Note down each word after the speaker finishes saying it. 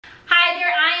Hi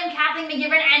there, I am Kathleen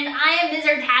McGivern and I am Ms.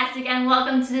 Artastic, and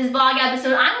welcome to this vlog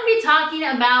episode. I'm going to be talking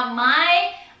about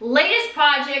my latest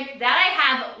project that I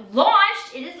have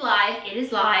launched. It is live, it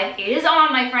is live, it is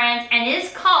on, my friends, and it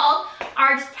is called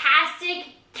Artastic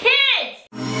Kids.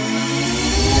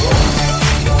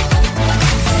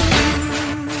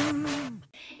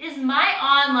 It is my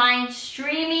online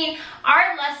streaming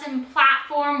art lesson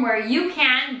platform where you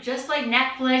can, just like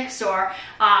Netflix or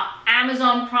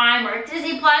Amazon Prime or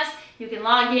Disney Plus, you can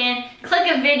log in,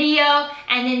 click a video,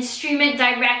 and then stream it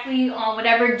directly on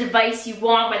whatever device you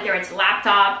want, whether it's a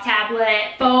laptop,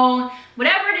 tablet, phone,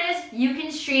 whatever it is, you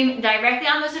can stream directly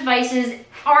on those devices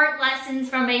art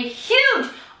lessons from a huge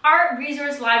art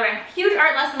resource library, a huge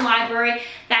art lesson library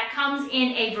that comes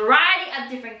in a variety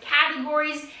of different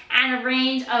categories and a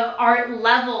range of art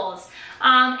levels.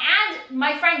 And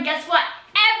my friend, guess what?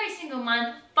 Every single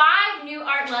month, 5 new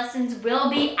art lessons will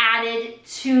be added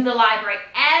to the library.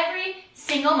 Every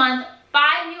single month,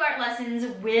 5 new art lessons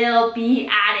will be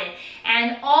added.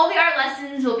 And all the art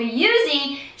lessons will be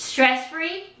using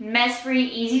stress-free, mess-free,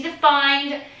 easy to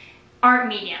find art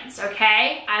mediums,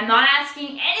 okay? I'm not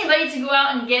asking anybody to go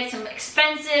out and get some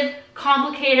expensive,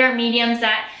 complicated mediums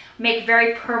that make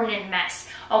very permanent mess,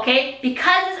 okay?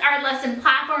 Because this art lesson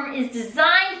platform is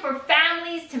designed for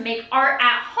families to make art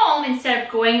at home instead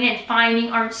of going and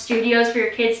finding art studios for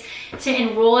your kids to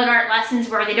enroll in art lessons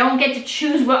where they don't get to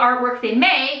choose what artwork they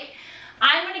make,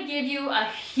 I'm going to give you a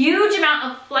huge amount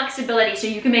of flexibility so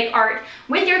you can make art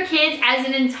with your kids as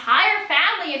an entire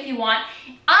family if you want.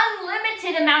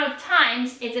 Unlimited amount of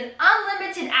times. It's an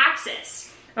unlimited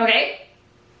access, okay?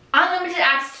 Unlimited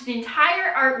access to the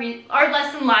entire art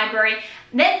lesson library.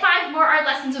 Then 5 more art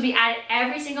lessons will be added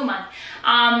every single month.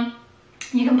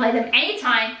 You can play them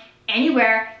anytime,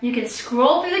 anywhere. You can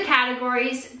scroll through the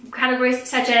categories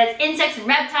such as insects and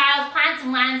reptiles, plants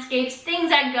and landscapes, things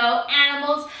that go,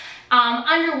 animals,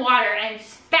 underwater, and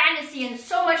fantasy, and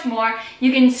so much more.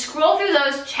 You can scroll through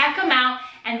those, check them out,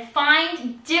 and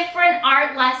find different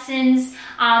art lessons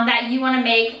that you want to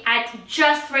make at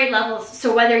just the right levels.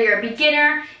 So whether you're a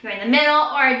beginner, you're in the middle,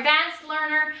 or advanced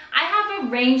learner, I have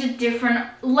a range of different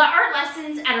art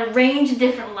lessons at a range of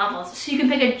different levels. So you can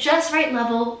pick a just right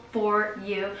level for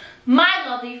you, my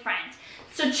lovely friend.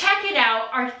 So check it out,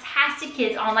 Artastic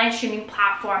Kids online streaming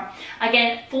platform.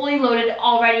 Again, fully loaded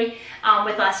already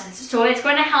with lessons. So it's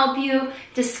going to help you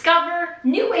discover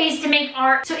new ways to make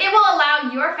art. So it will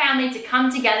allow your family to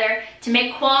come together to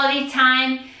make quality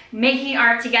time making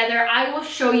art together. I will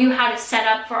show you how to set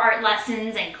up for art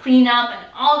lessons and clean up and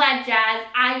all that jazz.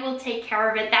 I will take care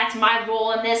of it. That's my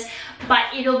role in this. But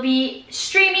it'll be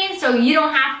streaming, so you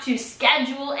don't have to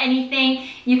schedule anything.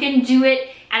 You can do it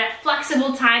at a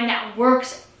flexible time that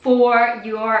works for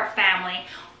your family.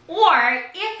 Or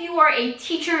if you are a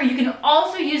teacher, you can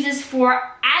also use this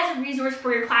as a resource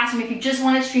for your classroom. If you just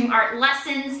want to stream art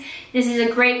lessons, this is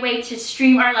a great way to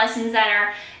stream art lessons that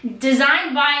are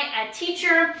designed by a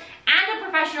teacher and a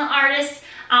professional artist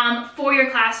for your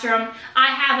classroom. I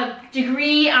have a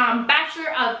degree,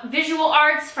 Bachelor of Visual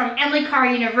Arts from Emily Carr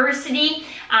University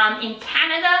in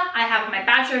Canada. I have my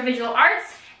Bachelor of Visual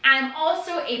Arts. I'm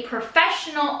also a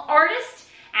professional artist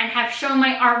and have shown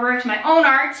my artwork, my own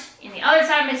art, in the other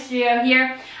side of my studio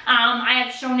here. I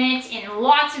have shown it in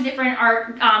lots of different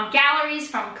art galleries,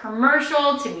 from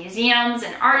commercial to museums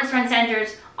and artist-run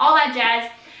centers, all that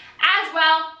jazz. As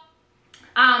well,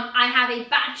 I have a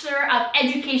Bachelor of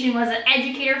Education, was an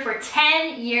educator for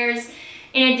 10 years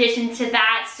in addition to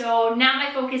that. So now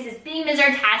my focus is being Ms.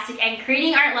 Artastic and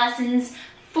creating art lessons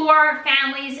for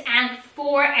families and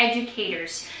for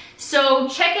educators. So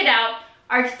check it out,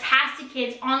 Artastic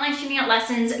Kids online streaming art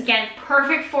lessons. Again,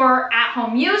 perfect for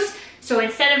at-home use. So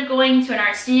instead of going to an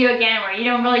art studio again where you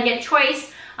don't really get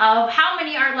choice of how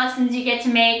many art lessons you get to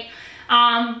make,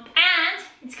 and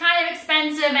it's kind of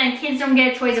expensive and kids don't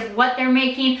get a choice of what they're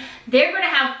making, they're going to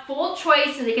have full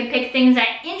choice, so they can pick things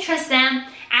that interest them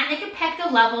and they can pick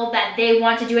the level that they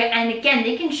want to do it. And again,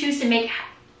 they can choose to make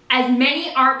as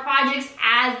many art projects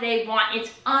as they want. It's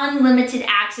unlimited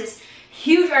access,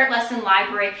 huge art lesson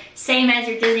library, same as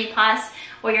your Disney Plus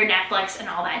or your Netflix and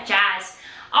all that jazz.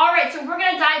 All right, so we're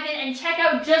gonna dive in and check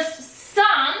out just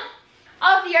some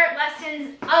of the art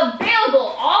lessons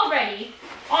available already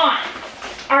on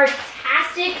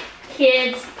Artastic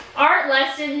Kids art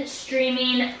lesson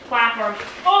streaming platform.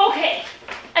 Okay,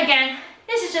 again,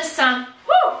 this is just some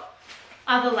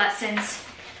of the lessons.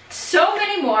 So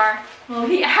many more will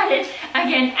be added.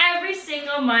 Again, every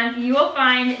single month you will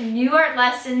find new art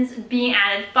lessons being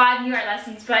added, 5 new art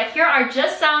lessons. But here are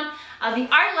just some of the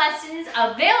art lessons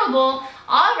available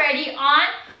already on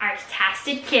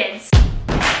Artastic Kids.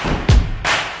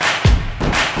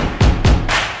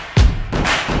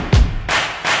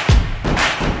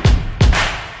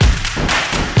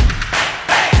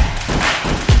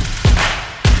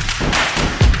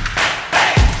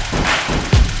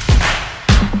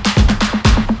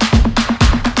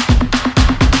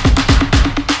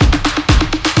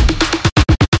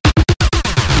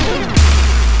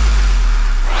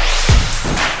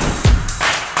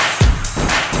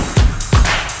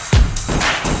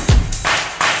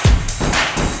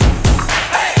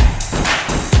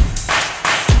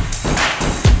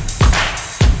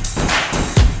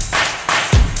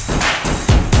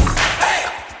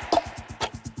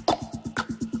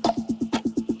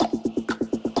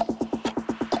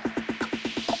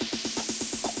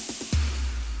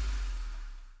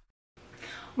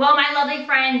 Well, my lovely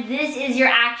friend, this is your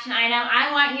action item.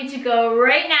 I want you to go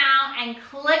right now and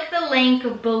click the link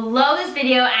below this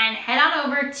video and head on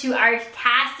over to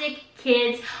Artastic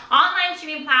Kids online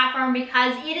streaming platform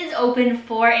because it is open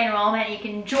for enrollment. You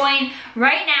can join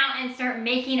right now and start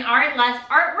making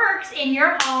artworks in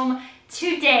your home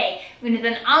today with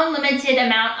an unlimited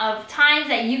amount of times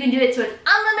that you can do it. So it's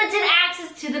unlimited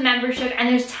access to the membership, and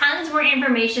there's tons more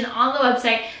information on the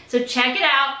website. So check it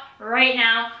out right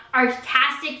now,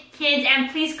 Artastic Kids, and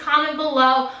please comment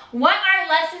below what art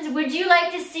lessons would you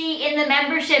like to see in the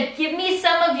membership. Give me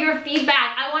some of your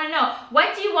feedback. I want to know,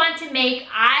 what do you want to make?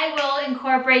 I will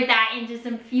incorporate that into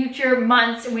some future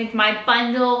months with my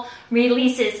bundle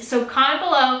releases. So comment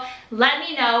below, let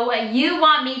me know what you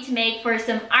want me to make for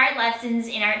some art lessons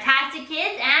in Artastic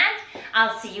Kids, and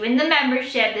I'll see you in the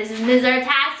membership. This is Ms.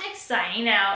 Artastic signing out.